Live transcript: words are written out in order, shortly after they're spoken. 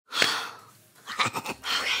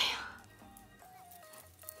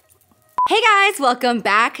Hey guys, welcome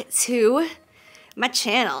back to my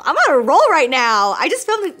channel. I'm on a roll right now. I just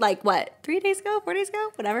filmed it like, what, 3 days ago, 4 days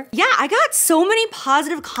ago, whatever. Yeah, I got so many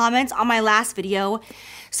positive comments on my last video,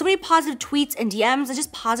 so many positive tweets and DMs and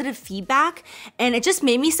just positive feedback. And it just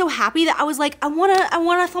made me so happy that I was like, I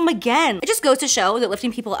wanna film again. It just goes to show that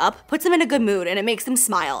lifting people up puts them in a good mood and it makes them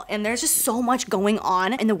smile. And there's just so much going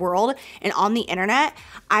on in the world and on the internet.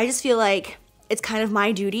 I just feel like it's kind of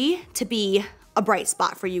my duty to be a bright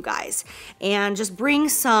spot for you guys and just bring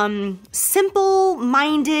some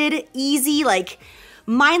simple-minded, easy, like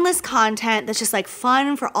mindless content that's just like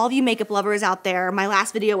fun for all of you makeup lovers out there. My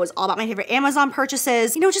last video was all about my favorite Amazon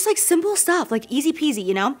purchases, you know, just like simple stuff, like easy peasy,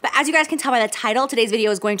 you know? But as you guys can tell by the title, today's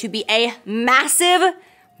video is going to be a massive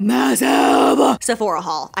Sephora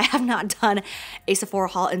haul. I have not done a Sephora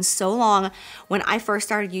haul in so long. When I first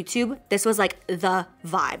started YouTube, this was like the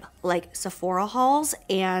vibe, like Sephora hauls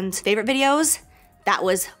and favorite videos. That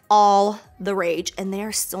was all the rage, and they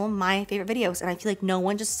are still my favorite videos. And I feel like no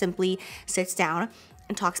one just simply sits down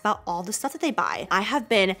and talks about all the stuff that they buy. I have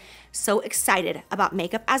been so excited about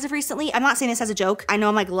makeup as of recently. I'm not saying this as a joke. I know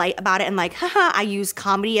I'm like light about it and like, haha, I use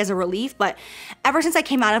comedy as a relief, but ever since I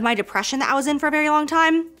came out of my depression that I was in for a very long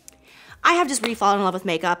time, I have just fallen in love with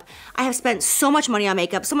makeup. I have spent so much money on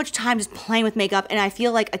makeup, so much time just playing with makeup, and I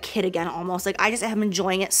feel like a kid again almost. Like I just am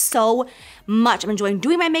enjoying it so much. I'm enjoying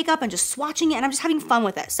doing my makeup and just swatching it, and I'm just having fun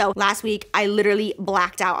with it. So last week, I literally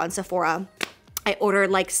blacked out on Sephora. I ordered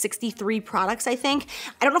like 63 products, I think.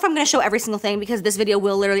 I don't know if I'm gonna show every single thing because this video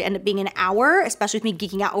will literally end up being an hour, especially with me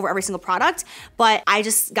geeking out over every single product. But I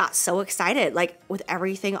just got so excited, like with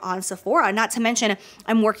everything on Sephora. Not to mention,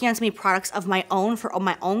 I'm working on so many products of my own for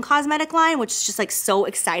my own cosmetic line, which is just like so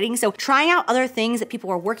exciting. So trying out other things that people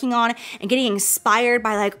are working on and getting inspired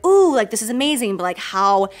by like, ooh, like this is amazing, but like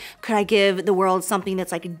how could I give the world something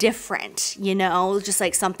that's like different, you know, just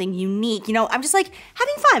like something unique, you know, I'm just like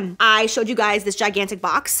having fun. I showed you guys this gigantic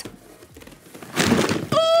box.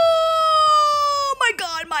 Oh my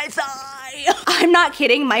God, my thigh. I'm not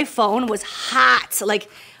kidding, my phone was hot. Like,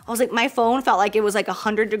 I was like, my phone felt like it was like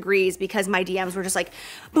 100 degrees because my DMs were just like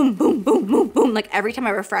boom, boom, boom, boom, boom. Like every time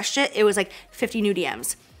I refreshed it, it was like 50 new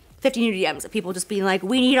DMs. 50 new DMs of people just being like,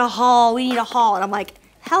 we need a haul, we need a haul. And I'm like,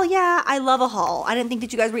 hell yeah, I love a haul. I didn't think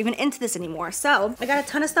that you guys were even into this anymore. So I got a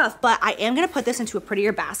ton of stuff, but I am gonna put this into a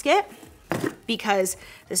prettier basket because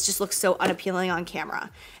this just looks so unappealing on camera.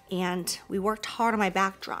 And we worked hard on my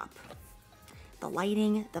backdrop. The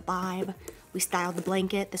lighting, the vibe, we styled the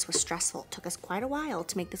blanket. This was stressful. It took us quite a while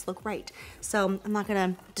to make this look right. So I'm not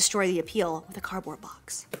gonna destroy the appeal with a cardboard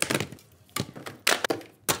box.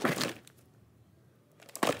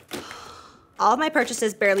 All of my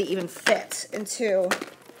purchases barely even fit into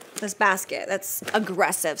this basket. That's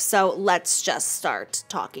aggressive. So let's just start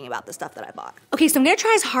talking about the stuff that I bought. Okay, so I'm gonna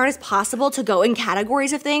try as hard as possible to go in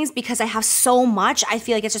categories of things because I have so much. I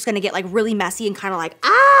feel like it's just gonna get like really messy and kind of like,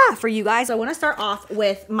 for you guys. So I wanna start off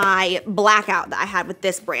with my blackout that I had with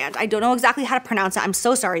this brand. I don't know exactly how to pronounce it. I'm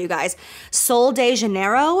so sorry, you guys. Sol de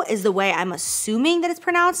Janeiro is the way I'm assuming that it's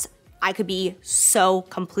pronounced. I could be so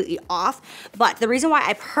completely off. But the reason why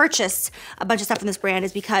I purchased a bunch of stuff from this brand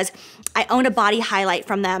is because I owned a body highlight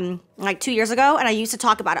from them like 2 years ago, and I used to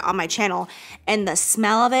talk about it on my channel, and the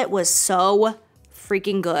smell of it was so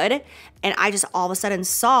freaking good. And I just all of a sudden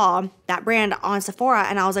saw that brand on Sephora,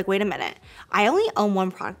 and I was like, wait a minute, I only own one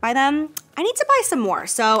product by them. I need to buy some more.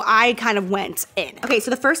 So I kind of went in. Okay, so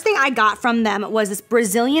the first thing I got from them was this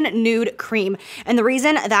Brazilian nude cream. And the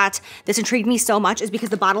reason that this intrigued me so much is because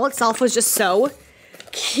the bottle itself was just so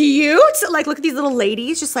cute. Like, look at these little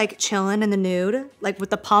ladies just like chilling in the nude, like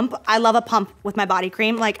with the pump. I love a pump with my body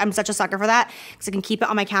cream. Like, I'm such a sucker for that because I can keep it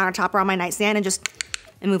on my countertop or on my nightstand and just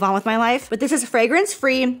move on with my life. But this is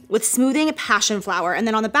fragrance-free with smoothing passion flower. And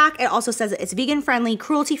then on the back, it also says that it's vegan-friendly,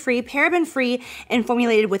 cruelty-free, paraben-free, and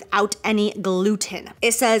formulated without any gluten.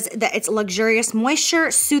 It says that it's luxurious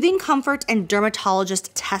moisture, soothing comfort, and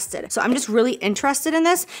dermatologist tested. So I'm just really interested in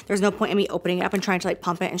this. There's no point in me opening it up and trying to like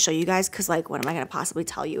pump it and show you guys because like, what am I gonna possibly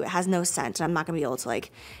tell you? It has no scent and I'm not gonna be able to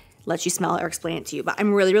like let you smell it or explain it to you. But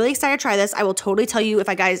I'm really, really excited to try this. I will totally tell you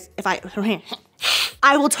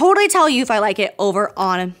I will totally tell you if I like it over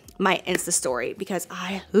on my Insta story because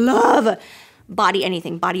I love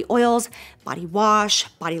anything, body oils, body wash,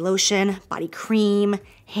 body lotion, body cream,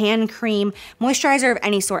 hand cream, moisturizer of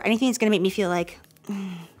any sort, anything that's gonna make me feel like,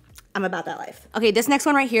 I'm about that life. Okay, this next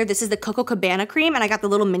one right here, this is the Coco Cabana cream, and I got the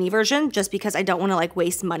little mini version just because I don't wanna like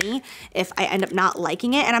waste money if I end up not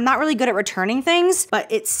liking it, and I'm not really good at returning things,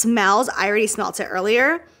 but it smells, I already smelled it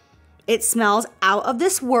earlier, it smells out of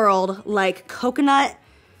this world like coconut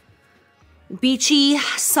beachy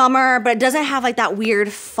summer, but it doesn't have like that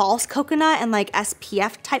weird false coconut and like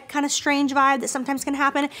SPF type kind of strange vibe that sometimes can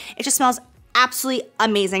happen. It just smells absolutely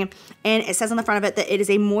amazing. And it says on the front of it that it is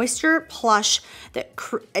a moisture plush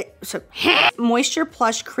moisture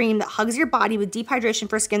plush cream that hugs your body with deep hydration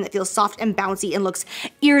for skin that feels soft and bouncy and looks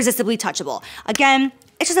irresistibly touchable. Again,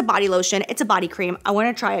 it's just a body lotion. It's a body cream. I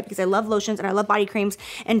want to try it because I love lotions and I love body creams.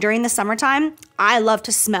 And during the summertime, I love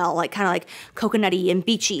to smell like kind of like coconutty and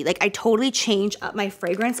beachy. Like I totally change up my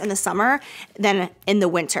fragrance in the summer than in the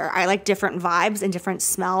winter. I like different vibes and different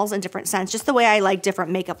smells and different scents, just the way I like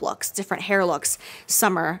different makeup looks, different hair looks,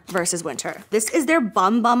 summer versus winter. This is their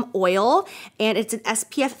Bum Bum Oil, and it's an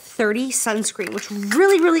SPF 30 sunscreen, which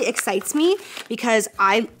really, really excites me because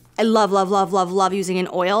I love, love, love, love, love using an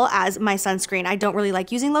oil as my sunscreen. I don't really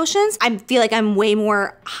like using lotions. I feel like I'm way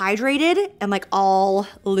more hydrated and like all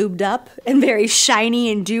lubed up and very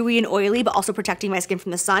shiny and dewy and oily, but also protecting my skin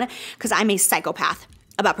from the sun because I'm a psychopath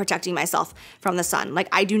about protecting myself from the sun. Like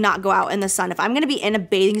I do not go out in the sun. If I'm gonna be in a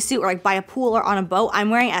bathing suit or like by a pool or on a boat,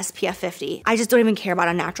 I'm wearing SPF 50. I just don't even care about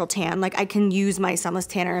a natural tan. Like I can use my sunless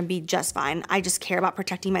tanner and be just fine. I just care about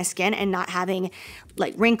protecting my skin and not having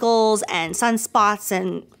like wrinkles and sunspots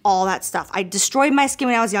and all that stuff. I destroyed my skin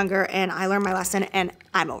when I was younger and I learned my lesson and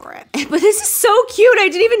I'm over it. But this is so cute. I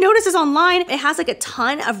didn't even notice this online. It has like a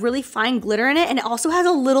ton of really fine glitter in it, and it also has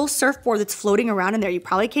a little surfboard that's floating around in there. You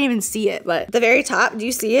probably can't even see it, but at the very top, do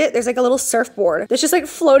you see it? There's like a little surfboard that's just like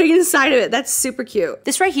floating inside of it. That's super cute.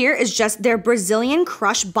 This right here is just their Brazilian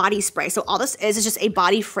Crush body spray. So all this is just a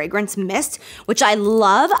body fragrance mist, which I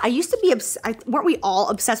love. I used to be, weren't we all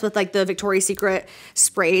obsessed with like the Victoria's Secret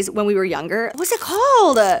sprays when we were younger? What's it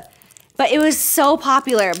called? But it was so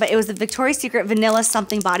popular, but it was the Victoria's Secret Vanilla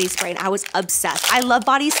Something body spray, and I was obsessed. I love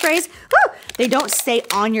body sprays. Woo! They don't stay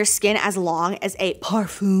on your skin as long as a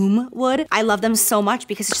parfum would. I love them so much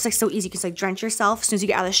because it's just like so easy. You can just like drench yourself as soon as you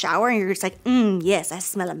get out of the shower and you're just like, yes, I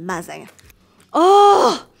smell amazing.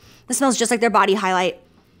 Oh, this smells just like their body highlight.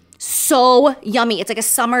 So yummy. It's like a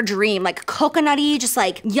summer dream, like coconutty, just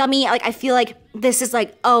like yummy. Like I feel like this is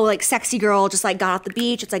like, oh, like sexy girl just like got off the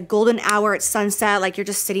beach. It's like golden hour, it's sunset. Like you're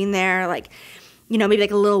just sitting there like, you know, maybe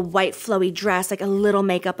like a little white flowy dress, like a little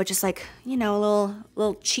makeup, but just like, you know, a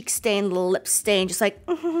little cheek stain, a little lip stain, just like,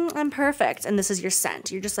 I'm perfect. And this is your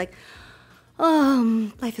scent. You're just like,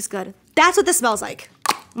 oh, life is good. That's what this smells like.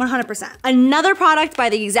 100%. Another product by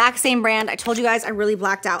the exact same brand. I told you guys I really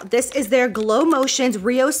blacked out. This is their Glow Motions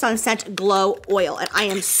Rio Sunset Glow Oil, and I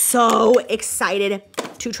am so excited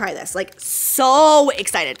to try this. Like, so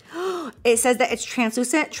excited. It says that it's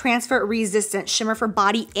translucent, transfer resistant, shimmer for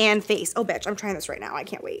body and face. Oh, bitch, I'm trying this right now. I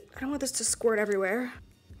can't wait. I don't want this to squirt everywhere.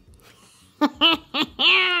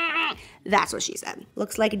 That's what she said.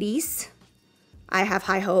 Looks like this. I have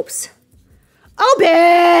high hopes. Oh,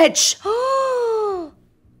 bitch!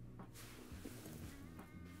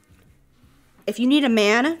 If you need a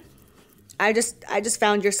man, I just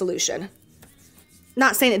found your solution.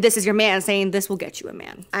 Not saying that this is your man, saying this will get you a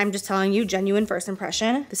man. I'm just telling you, genuine first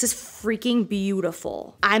impression. This is freaking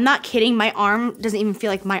beautiful. I'm not kidding, my arm doesn't even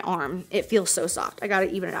feel like my arm. It feels so soft. I gotta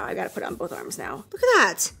even it out. I gotta put it on both arms now. Look at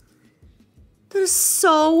that. That is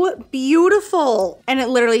so beautiful. And it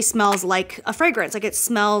literally smells like a fragrance. Like it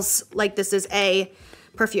smells like this is a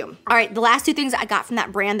perfume. All right, the last two things I got from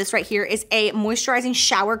that brand, this right here is a moisturizing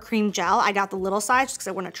shower cream gel. I got the little size just because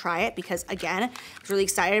I want to try it because again, I was really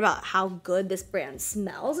excited about how good this brand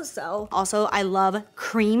smells. So also I love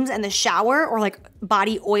creams in the shower or like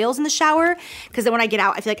body oils in the shower because then when I get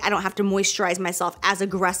out, I feel like I don't have to moisturize myself as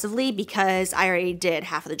aggressively because I already did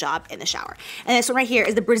half of the job in the shower. And this one right here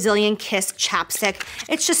is the Brazilian Kiss chapstick.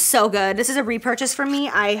 It's just so good. This is a repurchase for me.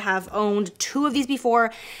 I have owned 2 of these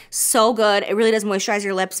before. So good. It really does moisturize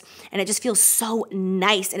your lips and it just feels so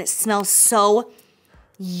nice and it smells so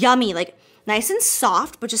yummy, like nice and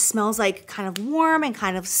soft, but just smells like kind of warm and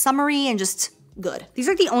kind of summery and just good. These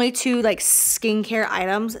are the only 2 like skincare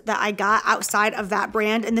items that I got outside of that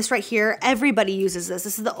brand. And this right here, everybody uses this.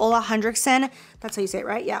 This is the Ola Hendrickson. That's how you say it,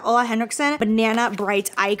 right? Yeah, Ola Hendrickson Banana Bright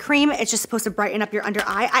Eye Cream. It's just supposed to brighten up your under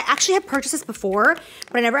eye. I actually had purchased this before,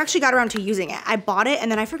 but I never actually got around to using it. I bought it and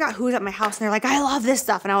then I forgot who was at my house and they're like, I love this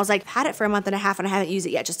stuff. And I was like, I've had it for a month and a half and I haven't used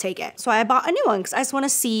it yet, just take it. So I bought a new one because I just wanna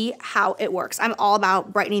see how it works. I'm all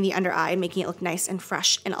about brightening the under eye and making it look nice and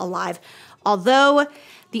fresh and alive. Although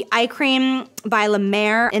the eye cream by La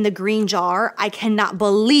Mer in the green jar, I cannot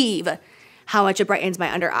believe how much it brightens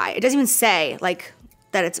my under eye. It doesn't even say like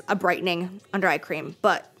that it's a brightening under eye cream,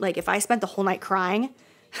 but like if I spent the whole night crying,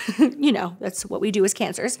 you know, that's what we do as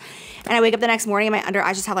cancers. And I wake up the next morning and my under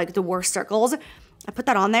eyes just have like the worst circles. I put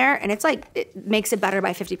that on there and it's like, it makes it better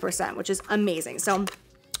by 50%, which is amazing. So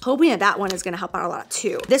hoping that that one is gonna help out a lot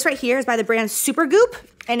too. This right here is by the brand Supergoop,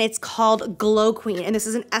 and it's called Glow Queen, and this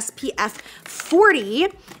is an SPF 40,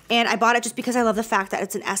 and I bought it just because I love the fact that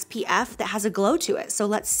it's an SPF that has a glow to it. So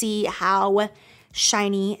let's see how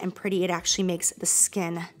shiny and pretty it actually makes the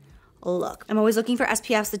skin look. I'm always looking for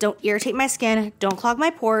SPFs that don't irritate my skin, don't clog my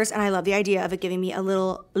pores, and I love the idea of it giving me a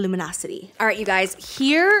little luminosity. All right, you guys,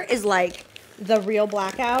 here is like the real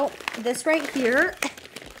blackout. This right here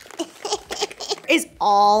is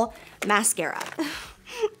all mascara.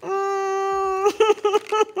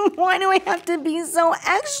 Why do I have to be so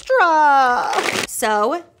extra?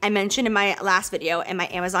 So I mentioned in my last video in my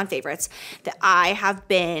Amazon favorites that I have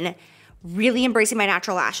been really embracing my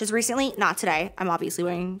natural lashes recently. Not today, I'm obviously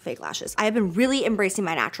wearing fake lashes. I have been really embracing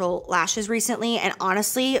my natural lashes recently, and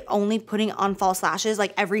honestly only putting on false lashes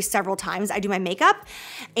like every several times I do my makeup.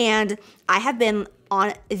 And I have been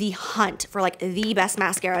on the hunt for like the best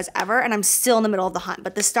mascaras ever, and I'm still in the middle of the hunt.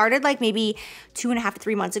 But this started like maybe 2.5 to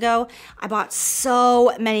 3 months ago. I bought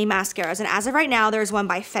so many mascaras, and as of right now, there's one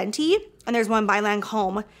by Fenty and there's one by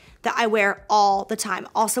Lancome that I wear all the time.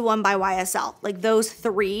 Also one by YSL. Like those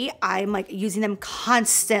three, I'm like using them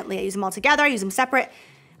constantly. I use them all together, I use them separate.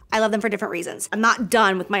 I love them for different reasons. I'm not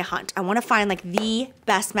done with my hunt. I wanna find like the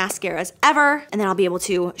best mascaras ever, and then I'll be able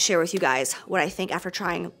to share with you guys what I think after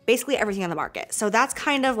trying basically everything on the market. So that's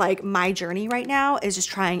kind of like my journey right now, is just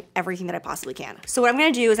trying everything that I possibly can. So what I'm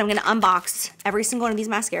gonna do is I'm gonna unbox every single one of these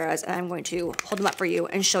mascaras, and I'm going to hold them up for you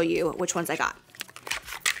and show you which ones I got.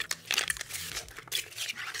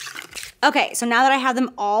 Okay, so now that I have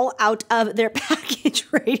them all out of their package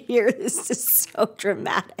right here, this is so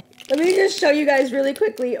dramatic. Let me just show you guys really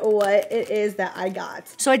quickly what it is that I got.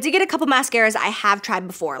 So I did get a couple mascaras I have tried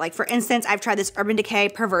before. Like for instance, I've tried this Urban Decay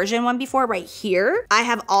Perversion one before right here. I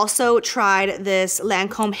have also tried this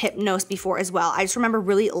Lancome Hypnose before as well. I just remember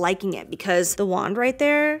really liking it because the wand right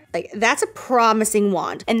there, like that's a promising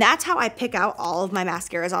wand. And that's how I pick out all of my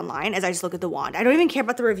mascaras online, as I just look at the wand. I don't even care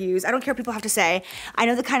about the reviews. I don't care what people have to say. I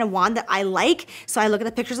know the kind of wand that I like, so I look at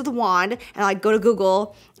the pictures of the wand and I like go to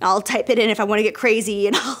Google, I'll type it in if I wanna get crazy,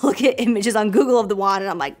 and I'll look at images on Google of the wand,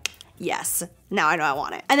 and I'm like, yes, now I know I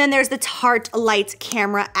want it. And then there's the Tarte Light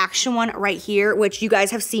Camera Action one right here, which you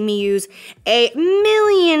guys have seen me use a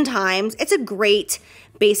million times. It's a great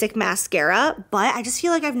basic mascara, but I just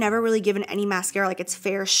feel like I've never really given any mascara like its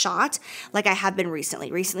fair shot like I have been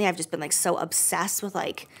recently. Recently, I've just been like so obsessed with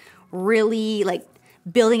like really like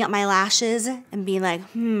building up my lashes and being like,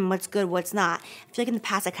 what's good, what's not. I feel like in the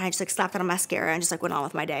past I kind of just like slapped on a mascara and just like went on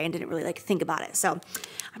with my day and didn't really like think about it. So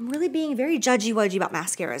I'm really being very judgy-wudgy about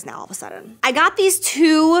mascaras now all of a sudden. I got these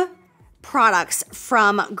two products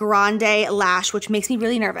from Grande Lash, which makes me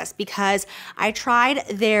really nervous because I tried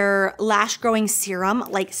their lash growing serum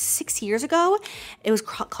like 6 years ago. It was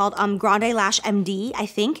called Grande Lash MD, I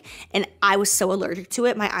think, and I was so allergic to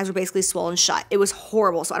it. My eyes were basically swollen shut. It was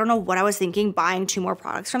horrible. So I don't know what I was thinking buying 2 more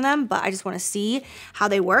products from them, but I just want to see how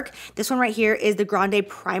they work. This one right here is the Grande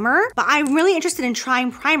Primer, but I'm really interested in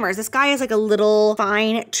trying primers. This guy is like a little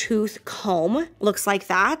fine tooth comb, looks like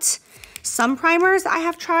that. Some primers I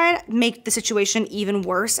have tried make the situation even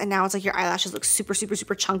worse, and now it's like your eyelashes look super, super,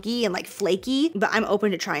 super chunky and like flaky, but I'm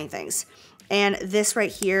open to trying things. And this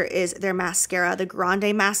right here is their mascara, the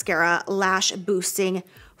Grande Mascara Lash Boosting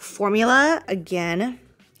Formula. Again,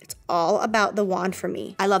 it's all about the wand for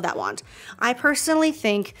me. I love that wand. I personally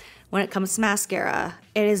think when it comes to mascara,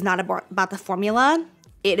 it is not about the formula,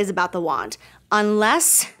 it is about the wand.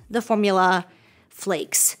 Unless the formula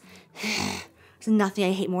flakes. There's nothing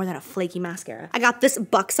I hate more than a flaky mascara. I got this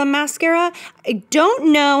Buxom mascara. I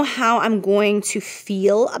don't know how I'm going to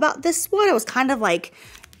feel about this one. I was kind of like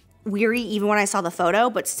weary even when I saw the photo,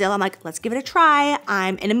 but still I'm like, let's give it a try.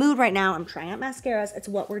 I'm in a mood right now. I'm trying out mascaras. It's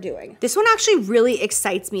what we're doing. This one actually really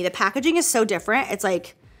excites me. The packaging is so different. It's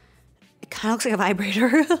like, it kind of looks like a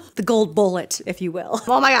vibrator. The gold bullet, if you will.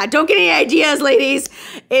 Oh my God, don't get any ideas, ladies.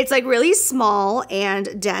 It's like really small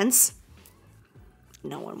and dense.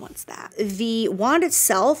 No one wants that. The wand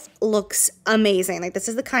itself looks amazing. Like this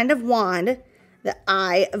is the kind of wand that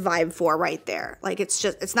I vibe for right there. Like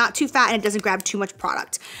it's not too fat and it doesn't grab too much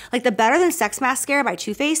product. Like the Better Than Sex mascara by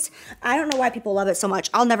Too Faced, I don't know why people love it so much.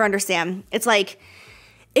 I'll never understand. It's like,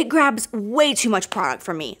 it grabs way too much product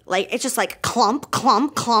from me. Like it's just like clump,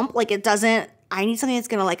 clump, clump. Like it doesn't, I need something that's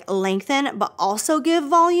gonna like lengthen, but also give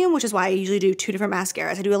volume, which is why I usually do 2 different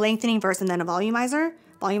mascaras. I do a lengthening first and then a volumizer.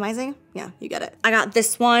 Volumizing? Yeah, you get it. I got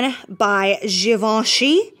this one by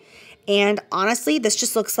Givenchy, and honestly, this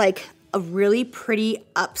just looks like a really pretty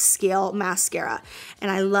upscale mascara,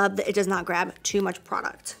 and I love that it does not grab too much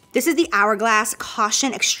product. This is the Hourglass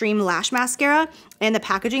Caution Extreme Lash Mascara, and the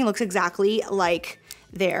packaging looks exactly like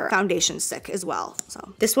their foundation stick as well.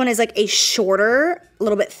 So this one is like a shorter, a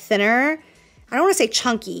little bit thinner. I don't want to say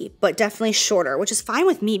chunky, but definitely shorter, which is fine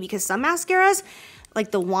with me because some mascaras,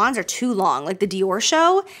 like the wands are too long. Like the Dior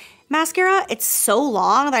Show mascara, it's so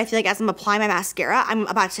long that I feel like as I'm applying my mascara, I'm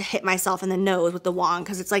about to hit myself in the nose with the wand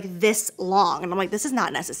because it's like this long. And I'm like, this is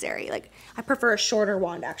not necessary. Like I prefer a shorter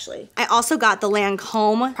wand actually. I also got the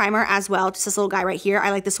Lancome primer as well, just this little guy right here.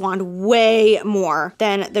 I like this wand way more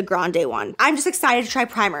than the Grande one. I'm just excited to try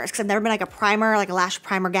primers because I've never been like a primer, like a lash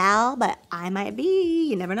primer gal, but I might be,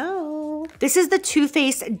 you never know. This is the Too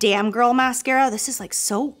Faced Damn Girl mascara. This is like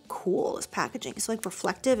so cool, this packaging. It's like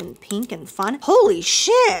reflective and pink and fun. Holy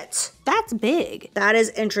shit, that's big. That is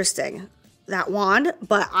interesting, that wand,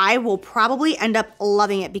 but I will probably end up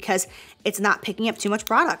loving it because it's not picking up too much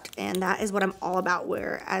product, and that is what I'm all about,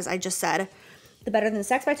 where, as I just said, the Better Than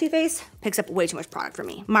Sex by Too Faced picks up way too much product for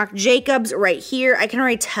me. Marc Jacobs right here. I can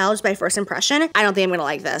already tell just by first impression, I don't think I'm gonna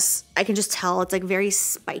like this. I can just tell it's like very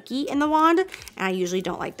spiky in the wand, and I usually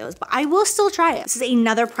don't like those, but I will still try it. This is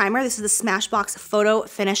another primer. This is the Smashbox Photo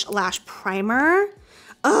Finish Lash Primer.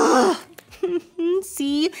 Ugh.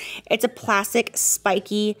 See, it's a plastic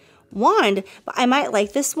spiky wand, but I might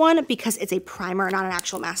like this one because it's a primer, not an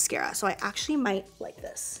actual mascara. So I actually might like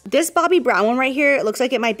this. This Bobbi Brown one right here, it looks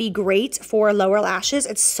like it might be great for lower lashes.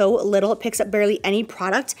 It's so little, it picks up barely any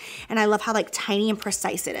product. And I love how like tiny and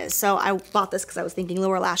precise it is. So I bought this because I was thinking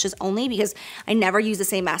lower lashes only because I never use the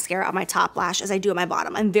same mascara on my top lash as I do on my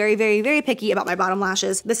bottom. I'm very, very, very picky about my bottom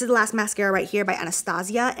lashes. This is the last mascara right here by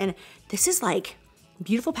Anastasia. And this is like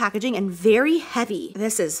beautiful packaging and very heavy.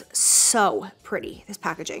 This is so pretty, this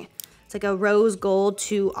packaging. It's like a rose gold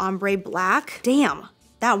to ombre black. Damn,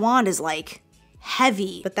 that wand is like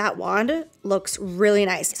heavy, but that wand looks really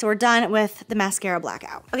nice. So we're done with the mascara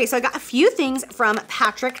blackout. Okay, so I got a few things from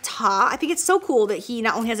Patrick Ta. I think it's so cool that he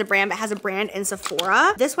not only has a brand, but has a brand in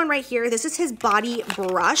Sephora. This one right here, this is his body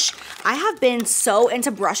brush. I have been so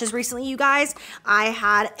into brushes recently, you guys. I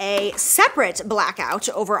had a separate blackout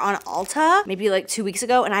over on Ulta, maybe like 2 weeks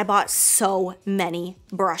ago, and I bought so many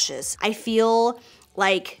brushes. I feel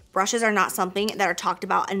like brushes are not something that are talked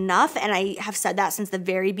about enough, and I have said that since the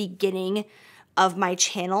very beginning of my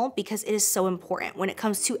channel because it is so important when it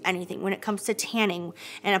comes to anything, when it comes to tanning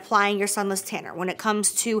and applying your sunless tanner, when it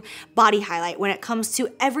comes to body highlight, when it comes to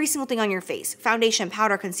every single thing on your face, foundation,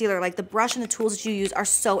 powder, concealer, like the brush and the tools that you use are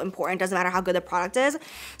so important. Doesn't matter how good the product is.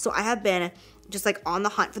 So I have been just like on the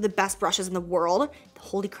hunt for the best brushes in the world.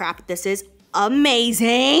 Holy crap, this is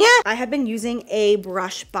amazing. I have been using a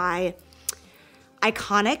brush by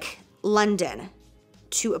Iconic London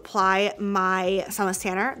to apply my sunless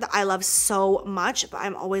tanner that I love so much, but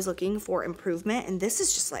I'm always looking for improvement. And this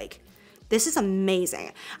is just like, this is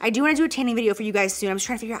amazing. I do want to do a tanning video for you guys soon. I'm just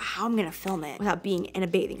trying to figure out how I'm gonna film it without being in a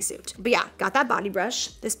bathing suit. But yeah, got that body brush.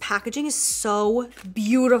 This packaging is so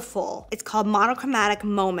beautiful. It's called Monochromatic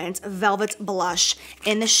Moments Velvet Blush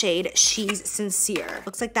in the shade She's Sincere.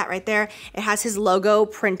 Looks like that right there. It has his logo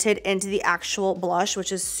printed into the actual blush,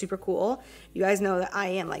 which is super cool. You guys know that I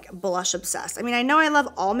am like blush obsessed. I mean, I know I love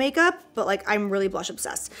all makeup, but like I'm really blush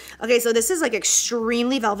obsessed. Okay, so this is like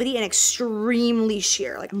extremely velvety and extremely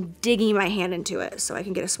sheer. Like I'm digging my hand into it so I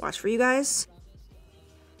can get a swatch for you guys.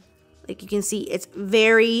 Like you can see it's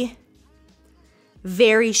very,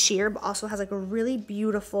 very sheer, but also has like a really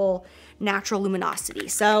beautiful natural luminosity.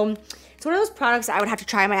 So it's one of those products I would have to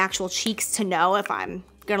try on my actual cheeks to know if I'm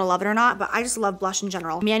gonna love it or not, but I just love blush in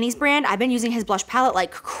general. Manny's brand, I've been using his blush palette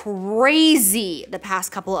like crazy the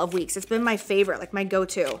past couple of weeks. It's been my favorite, like my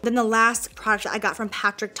go-to. Then the last product that I got from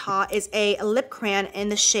Patrick Ta is a lip crayon in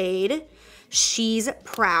the shade She's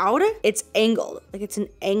Proud. It's angled, like it's an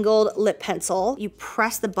angled lip pencil. You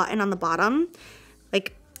press the button on the bottom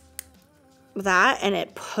like that and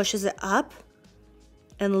it pushes it up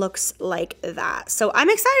and looks like that. So I'm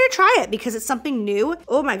excited to try it because it's something new.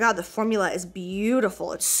 Oh my God, the formula is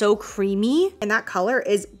beautiful. It's so creamy and that color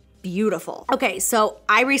is beautiful. Okay, so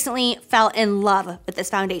I recently fell in love with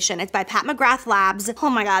this foundation. It's by Pat McGrath Labs.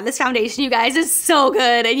 Oh my God, this foundation, you guys, is so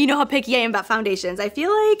good. And you know how picky I am about foundations. I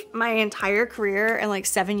feel like my entire career in like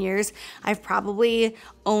 7 years, I've probably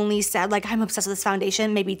only said like I'm obsessed with this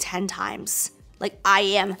foundation maybe 10 times. Like I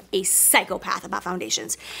am a psychopath about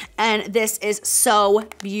foundations. And this is so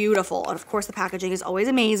beautiful. And of course the packaging is always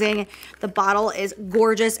amazing. The bottle is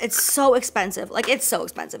gorgeous. It's so expensive. Like it's so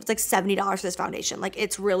expensive. It's like $70 for this foundation. Like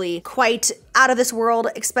it's really quite out of this world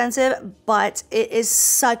expensive, but it is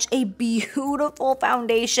such a beautiful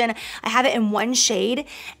foundation. I have it in one shade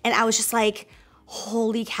and I was just like,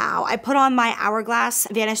 holy cow. I put on my Hourglass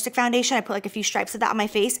Vanish Stick foundation. I put like a few stripes of that on my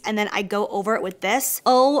face and then I go over it with this.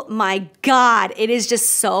 Oh my God, it is just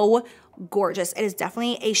so gorgeous. It is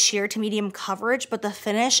definitely a sheer to medium coverage, but the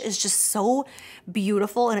finish is just so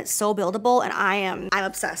beautiful and it's so buildable, and I'm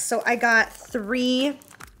obsessed. So I got 3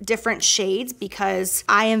 different shades because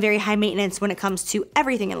I am very high maintenance when it comes to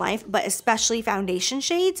everything in life, but especially foundation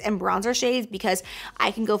shades and bronzer shades, because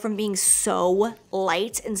I can go from being so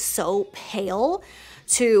light and so pale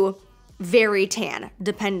to very tan,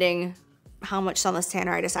 depending how much sunless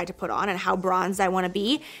tanner I decide to put on and how bronzed I want to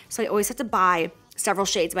be. So I always have to buy several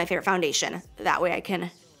shades of my favorite foundation. That way I can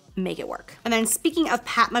make it work. And then speaking of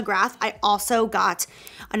Pat McGrath, I also got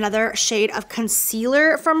another shade of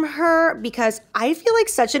concealer from her because I feel like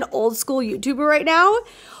such an old school YouTuber right now,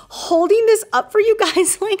 holding this up for you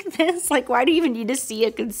guys like this. Like, why do you even need to see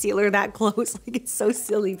a concealer that close? Like, it's so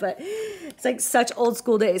silly, but it's like such old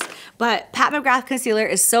school days. But Pat McGrath concealer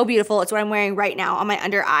is so beautiful. It's what I'm wearing right now on my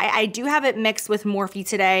under eye. I do have it mixed with Morphe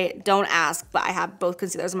today. Don't ask, but I have both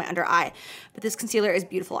concealers on my under eye. But this concealer is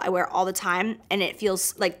beautiful. I wear it all the time, and it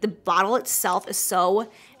feels like the bottle itself is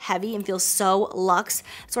so heavy and feels so luxe.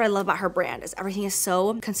 That's what I love about her brand, is everything is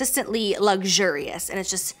so consistently luxurious, and it's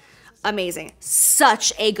just amazing.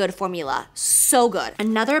 Such a good formula. So good.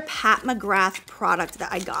 Another Pat McGrath product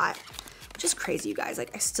that I got, which is crazy, you guys.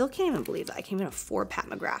 Like, I still can't even believe that I can even afford Pat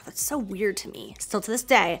McGrath. That's so weird to me. Still to this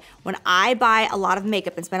day, when I buy a lot of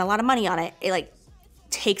makeup and spend a lot of money on it, it like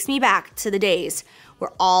takes me back to the days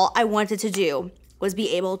where all I wanted to do was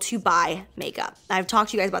be able to buy makeup. I've talked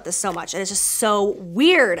to you guys about this so much, and it's just so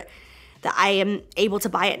weird that I am able to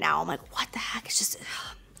buy it now. I'm like, what the heck? It's just,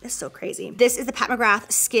 it's so crazy. This is the Pat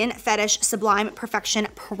McGrath Skin Fetish Sublime Perfection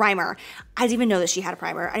Primer. I didn't even know that she had a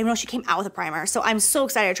primer. I didn't even know she came out with a primer. So I'm so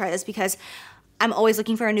excited to try this because I'm always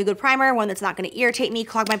looking for a new good primer, one that's not gonna irritate me,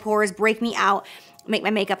 clog my pores, break me out, make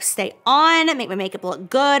my makeup stay on, make my makeup look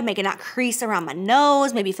good, make it not crease around my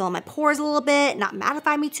nose, maybe fill in my pores a little bit, not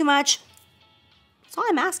mattify me too much. That's all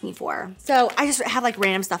I'm asking for. So I just have like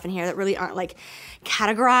random stuff in here that really aren't like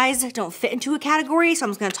categorized, don't fit into a category, so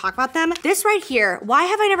I'm just gonna talk about them. This right here, why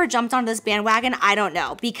have I never jumped onto this bandwagon? I don't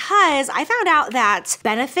know. Because I found out that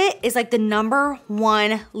Benefit is like the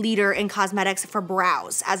 #1 leader in cosmetics for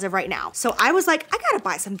brows as of right now. So I was like, I gotta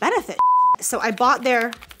buy some Benefit. So I bought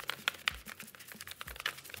their,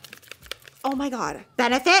 oh my God,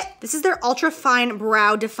 Benefit. This is their Ultra Fine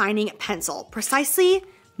Brow Defining Pencil. Precisely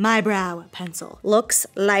my brow pencil. Looks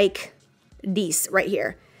like this right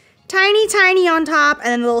here. Tiny, tiny on top, and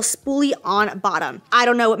then a little spoolie on bottom. I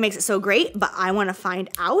don't know what makes it so great, but I wanna find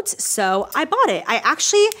out, so I bought it. I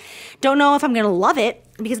actually don't know if I'm gonna love it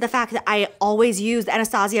because of the fact that I always use the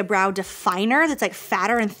Anastasia Brow Definer that's like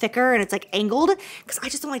fatter and thicker and it's like angled, because I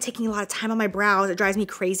just don't like taking a lot of time on my brows. It drives me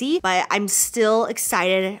crazy, but I'm still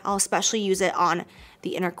excited. I'll especially use it on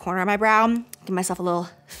the inner corner of my brow. Give myself a little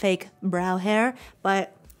fake brow hair,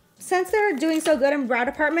 but since they're doing so good in brow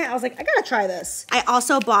department, I was like, I gotta try this. I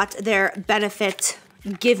also bought their Benefit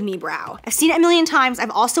Give Me Brow. I've seen it a million times.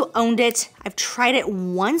 I've also owned it. I've tried it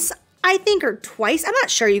once, I think, or twice. I'm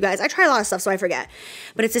not sure, you guys. I try a lot of stuff, so I forget.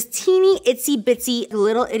 But it's this teeny, itsy, bitsy,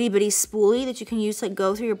 little itty bitty spoolie that you can use to like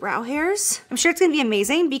go through your brow hairs. I'm sure it's gonna be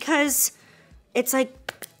amazing because it's like,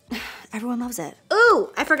 everyone loves it. Ooh,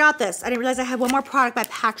 I forgot this. I didn't realize I had one more product by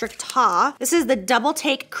Patrick Ta. This is the Double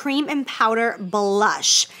Take Cream and Powder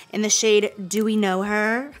Blush in the shade Do We Know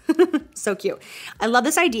Her? So cute. I love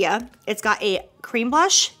this idea. It's got a cream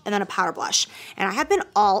blush and then a powder blush. And I have been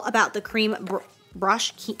all about the cream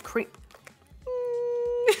brush, cream.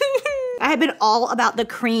 I have been all about the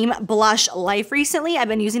cream blush life recently. I've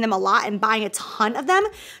been using them a lot and buying a ton of them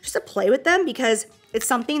just to play with them because it's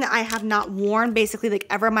something that I have not worn basically like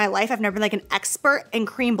ever in my life. I've never been like an expert in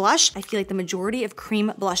cream blush. I feel like the majority of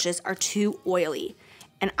cream blushes are too oily.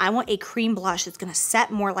 And I want a cream blush that's gonna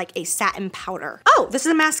set more like a satin powder. Oh, this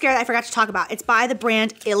is a mascara that I forgot to talk about. It's by the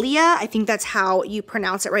brand Ilia. I think that's how you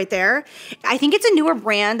pronounce it right there. I think it's a newer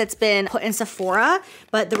brand that's been put in Sephora,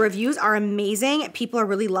 but the reviews are amazing. People are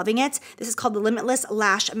really loving it. This is called the Limitless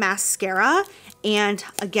Lash Mascara. And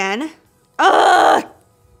again, damn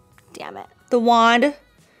it. The wand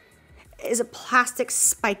is a plastic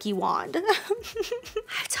spiky wand. I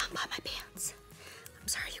have to unbutton my pants. I'm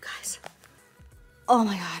sorry, you guys. Oh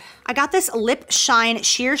my God. I got this Lip Shine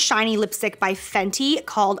Sheer Shiny Lipstick by Fenty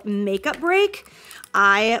called Makeup Break.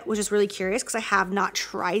 I was just really curious because I have not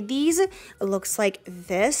tried these. It looks like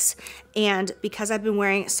this. And because I've been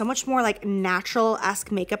wearing so much more like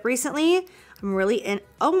natural-esque makeup recently, I'm really in,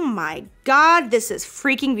 oh my God, this is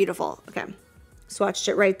freaking beautiful. Okay, swatched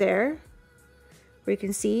it right there, where you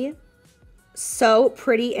can see. So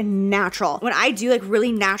pretty and natural. When I do like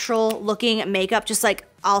really natural looking makeup, just like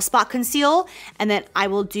I'll spot conceal, and then I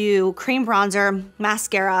will do cream bronzer,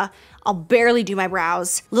 mascara. I'll barely do my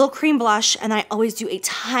brows, little cream blush, and then I always do a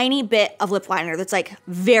tiny bit of lip liner that's like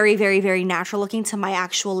very, very, very natural looking to my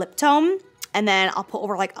actual lip tone. And then I'll put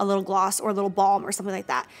over like a little gloss or a little balm or something like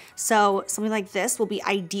that. So something like this will be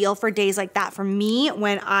ideal for days like that for me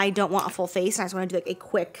when I don't want a full face and I just wanna do like a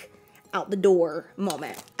quick out the door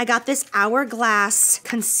moment. I got this Hourglass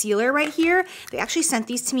concealer right here. They actually sent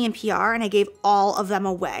these to me in PR and I gave all of them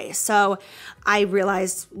away. So I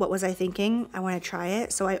realized, what was I thinking? I want to try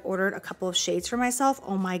it. So I ordered a couple of shades for myself.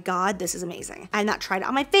 Oh my God, this is amazing. I've not tried it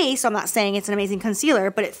on my face, so I'm not saying it's an amazing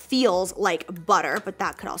concealer, but it feels like butter, but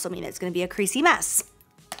that could also mean it's gonna be a creasy mess.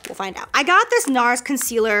 We'll find out. I got this NARS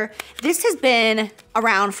concealer. This has been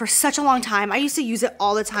around for such a long time. I used to use it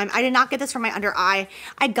all the time. I did not get this for my under eye.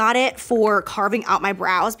 I got it for carving out my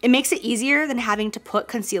brows. It makes it easier than having to put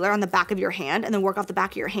concealer on the back of your hand and then work off the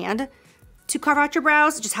back of your hand to carve out your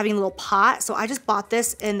brows, just having a little pot. So I just bought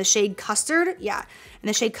this in the shade Custard. Yeah, in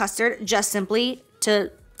the shade Custard, just simply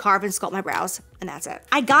to carve and sculpt my brows, and that's it.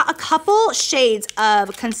 I got a couple shades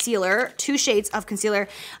of concealer, 2 shades of concealer,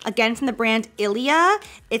 again from the brand Ilia.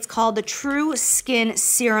 It's called the True Skin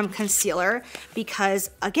Serum Concealer because,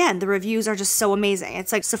 again, the reviews are just so amazing.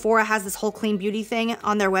 It's like Sephora has this whole clean beauty thing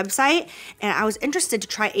on their website, and I was interested to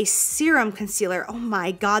try a serum concealer. Oh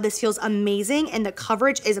my God, this feels amazing, and the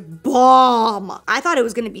coverage is bomb. I thought it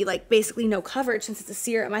was gonna be like basically no coverage since it's a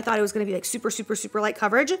serum. I thought it was gonna be like super, super, super light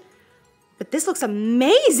coverage. But this looks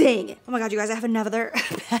amazing. Oh my God, you guys, I have another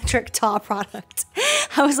Patrick Ta product.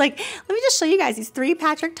 I was like, let me just show you guys these 3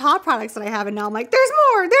 Patrick Ta products that I have, and now I'm like, there's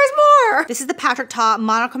more, there's more. This is the Patrick Ta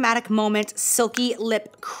Monochromatic Moment Silky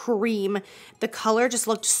Lip Cream. The color just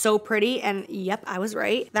looked so pretty, and yep, I was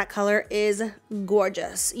right. That color is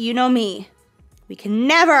gorgeous. You know me. We can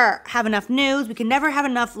never have enough nudes. We can never have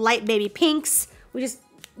enough light baby pinks.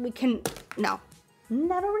 No.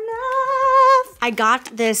 Never enough. I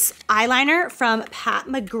got this eyeliner from Pat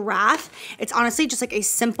McGrath. It's honestly just like a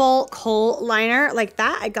simple kohl liner like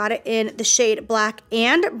that. I got it in the shade Black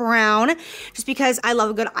and Brown just because I love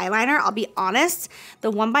a good eyeliner. I'll be honest, the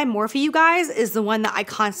one by Morphe, you guys, is the one that I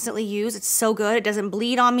constantly use. It's so good. It doesn't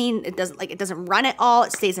bleed on me. It doesn't run at all.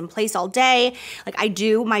 It stays in place all day. Like I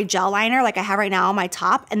do my gel liner like I have right now on my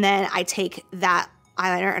top, and then I take that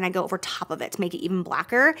eyeliner and I go over top of it to make it even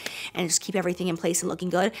blacker and just keep everything in place and looking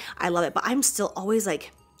good. I love it, but I'm still always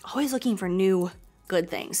looking for new good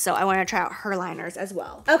things. So I want to try out her liners as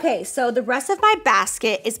well. Okay, so the rest of my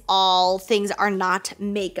basket is all things that are not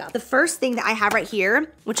makeup. The first thing that I have right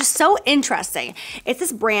here, which is so interesting, it's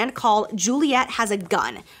this brand called Juliet Has a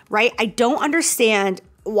Gun, right? I don't understand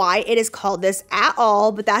why it is called this at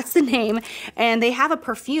all, but that's the name. And they have a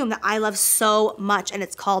perfume that I love so much, and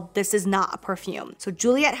it's called This Is Not a Perfume. So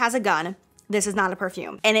Juliet Has a Gun. This is not a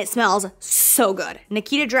perfume. And it smells so good.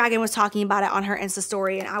 Nikita Dragon was talking about it on her Insta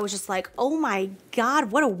story, and I was just like, oh my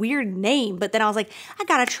God, what a weird name. But then I was like, I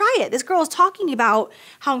gotta try it. This girl is talking about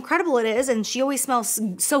how incredible it is, and she always smells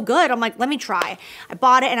so good. I'm like, let me try. I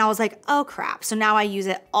bought it, and I was like, oh crap. So now I use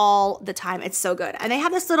it all the time. It's so good. And they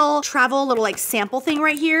have this little travel, like sample thing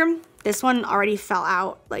right here. This one already fell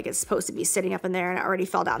out. Like it's supposed to be sitting up in there, and it already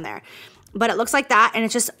fell down there. But it looks like that, and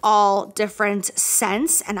it's just all different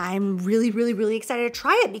scents, and I'm really, really, really excited to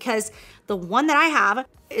try it because the one that I have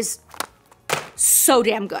is so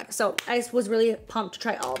damn good. So I just was really pumped to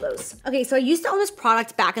try all of those. Okay, so I used to own this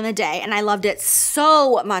product back in the day, and I loved it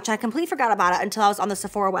so much. I completely forgot about it until I was on the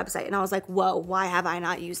Sephora website, and I was like, whoa, why have I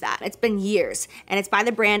not used that? It's been years, and it's by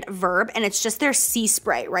the brand Verb, and it's just their Sea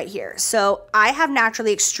Spray right here. So I have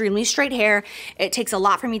naturally extremely straight hair. It takes a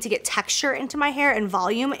lot for me to get texture into my hair and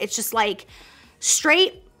volume. It's just like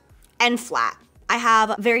straight and flat. I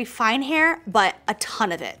have very fine hair, but a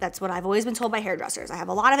ton of it. That's what I've always been told by hairdressers. I have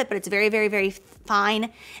a lot of it, but it's very, very, very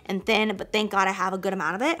fine and thin, but thank God I have a good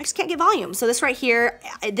amount of it. I just can't get volume. So this right here,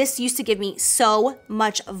 this used to give me so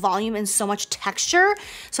much volume and so much texture.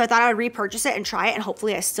 So I thought I would repurchase it and try it, and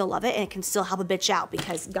hopefully I still love it and it can still help a bitch out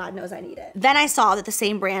because God knows I need it. Then I saw that the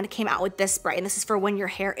same brand came out with this spray, and this is for when your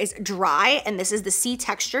hair is dry, and this is the Sea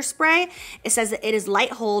Texture Spray. It says that it is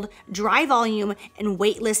light hold, dry volume, and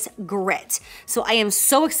weightless grit. So I am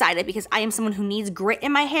so excited because I am someone who needs grit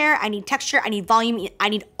in my hair. I need texture, I need volume, I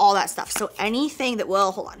need all that stuff. So anything that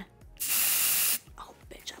will, hold on. Oh,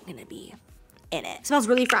 bitch, I'm gonna be in it. It smells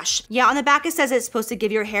really fresh. Yeah, on the back it says it's supposed to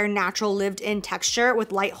give your hair natural lived-in texture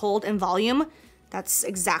with light hold and volume. That's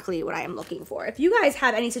exactly what I am looking for. If you guys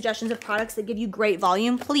have any suggestions of products that give you great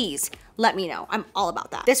volume, please let me know. I'm all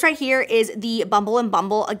about that. This right here is the Bumble and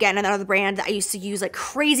Bumble. Again, another brand that I used to use like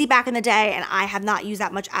crazy back in the day, and I have not used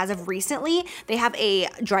that much as of recently. They have a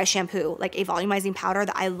dry shampoo, like a volumizing powder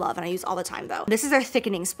that I love and I use all the time though. This is their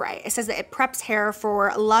thickening spray. It says that it preps hair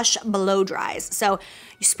for lush blow dries. So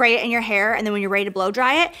you spray it in your hair, and then when you're ready to blow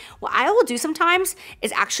dry it, what I will do sometimes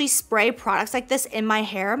is actually spray products like this in my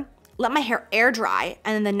hair, let my hair air dry,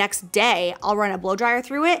 and then the next day I'll run a blow dryer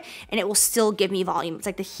through it and it will still give me volume. It's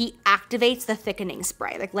like the heat activates the thickening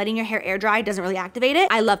spray. Like letting your hair air dry doesn't really activate it.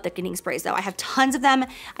 I love thickening sprays though. I have tons of them.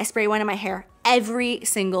 I spray one in my hair every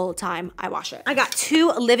single time I wash it. I got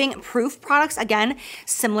 2 Living Proof products. Again,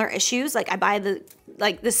 similar issues. Like I buy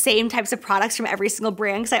the same types of products from every single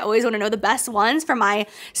brand because I always want to know the best ones for my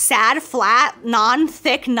sad, flat,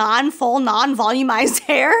 non-thick, non-full, non-volumized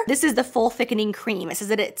hair. This is the full thickening cream. It says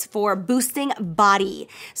that it's for boosting body.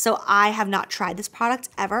 So I have not tried this product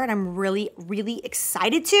ever, and I'm really, really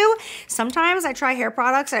excited to. Sometimes I try hair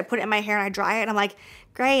products and I put it in my hair and I dry it and I'm like,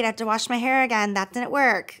 great, I have to wash my hair again. That didn't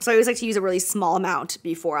work. So I always like to use a really small amount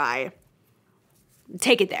before I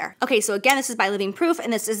take it there. Okay, so again, this is by Living Proof,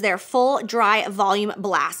 and this is their Full Dry Volume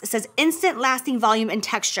Blast. It says instant lasting volume and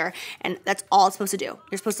texture, and that's all it's supposed to do.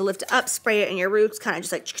 You're supposed to lift it up, spray it in your roots, kind of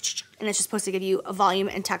just like, and it's just supposed to give you a volume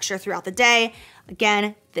and texture throughout the day.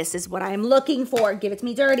 Again, this is what I'm looking for. Give it to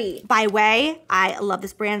me dirty. By Way, I love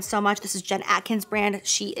this brand so much. This is Jen Atkins' brand.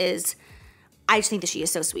 I just think that she is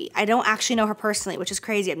so sweet. I don't actually know her personally, which is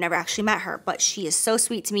crazy. I've never actually met her, but she is so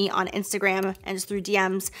sweet to me on Instagram and just through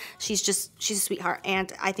DMs. She's a sweetheart,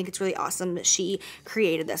 and I think it's really awesome that she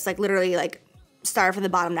created this. Like literally, like started from the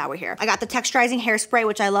bottom, now we're here. I got the texturizing hairspray,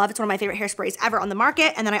 which I love. It's one of my favorite hairsprays ever on the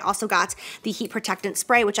market. And then I also got the heat protectant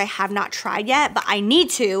spray, which I have not tried yet, but I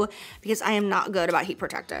need to because I am not good about heat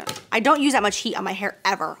protectant. I don't use that much heat on my hair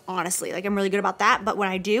ever, honestly. Like I'm really good about that, but when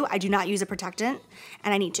I do not use a protectant,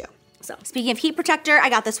 and I need to. So speaking of heat protector, I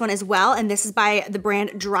got this one as well, and this is by the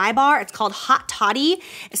brand Dry Bar. It's called Hot Toddy.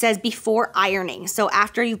 It says before ironing. So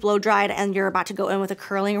after you've blow dried and you're about to go in with a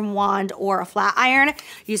curling wand or a flat iron,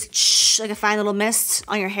 you just like a fine little mist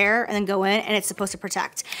on your hair and then go in, and it's supposed to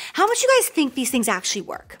protect. How much you guys think these things actually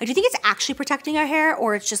work? Like, do you think it's actually protecting our hair,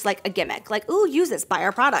 or it's just like a gimmick? Like, ooh, use this, buy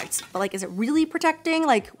our products. But like, is it really protecting?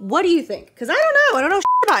 Like, what do you think? Because I don't know. I don't know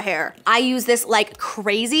about hair. I use this like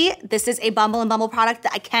crazy. This is a Bumble and Bumble product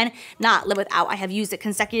that I can not live without. I have used it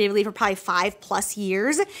consecutively for probably 5+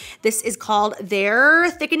 years. This is called their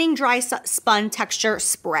Thickening Dry Spun Texture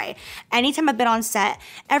Spray. Anytime I've been on set,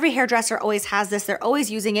 every hairdresser always has this. They're always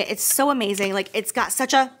using it. It's so amazing. Like it's got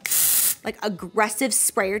such a like aggressive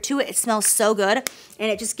sprayer to it. It smells so good,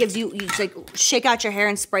 and it just gives you just like shake out your hair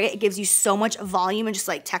and spray it. It gives you so much volume and just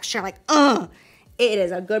like texture. I'm like, it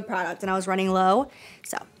is a good product, and I was running low,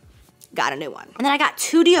 so got a new one. And then I got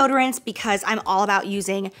 2 deodorants because I'm all about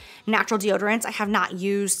using natural deodorants. I have not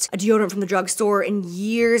used a deodorant from the drugstore in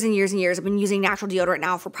years and years and years. I've been using natural deodorant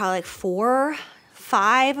now for probably like 4,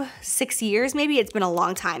 5, 6 years maybe. It's been a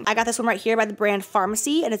long time. I got this one right here by the brand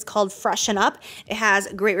Pharmacy, and it's called Freshen Up. It has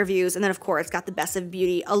great reviews, and then of course it's got the Best of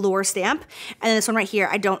Beauty Allure stamp. And then this one right here,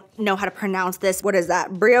 I don't know how to pronounce this. What is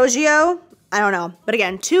that? Briogeo? I don't know. But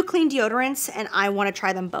again, 2 clean deodorants, and I want to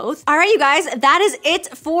try them both. All right, you guys, that is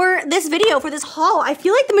it for this video, for this haul. I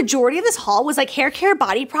feel like the majority of this haul was like hair care,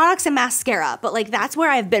 body products, and mascara. But like, that's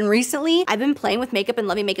where I've been recently. I've been playing with makeup and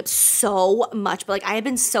loving makeup so much, but like I have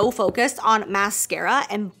been so focused on mascara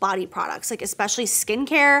and body products, like especially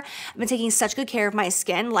skincare. I've been taking such good care of my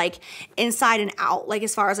skin, like inside and out, like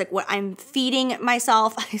as far as like what I'm feeding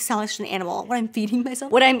myself. I sound like an animal. What I'm feeding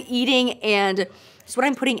myself, what I'm eating, and just what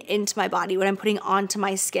I'm putting into my body, what I'm putting onto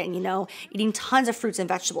my skin, you know, eating tons of fruits and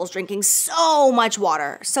vegetables, drinking so much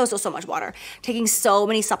water, so much water, taking so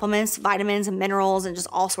many supplements, vitamins and minerals, and just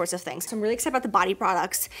all sorts of things. So I'm really excited about the body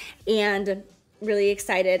products and really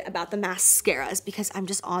excited about the mascaras because I'm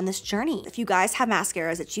just on this journey. If you guys have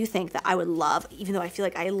mascaras that you think that I would love, even though I feel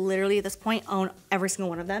like I literally at this point own every single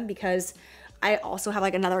one of them because I also have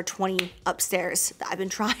like another 20 upstairs that I've been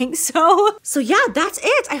trying. So yeah, that's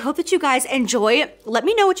it. I hope that you guys enjoy. Let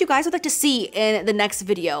me know what you guys would like to see in the next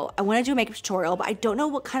video. I want to do a makeup tutorial, but I don't know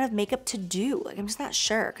what kind of makeup to do. Like, I'm just not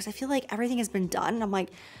sure because I feel like everything has been done. And I'm like,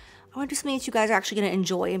 I want to do something that you guys are actually going to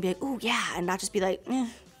enjoy and be like, oh yeah, and not just be like,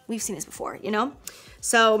 we've seen this before, you know?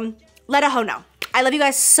 So let a hoe know. I love you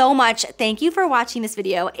guys so much. Thank you for watching this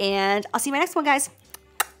video, and I'll see you in my next one, guys.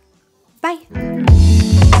 Bye.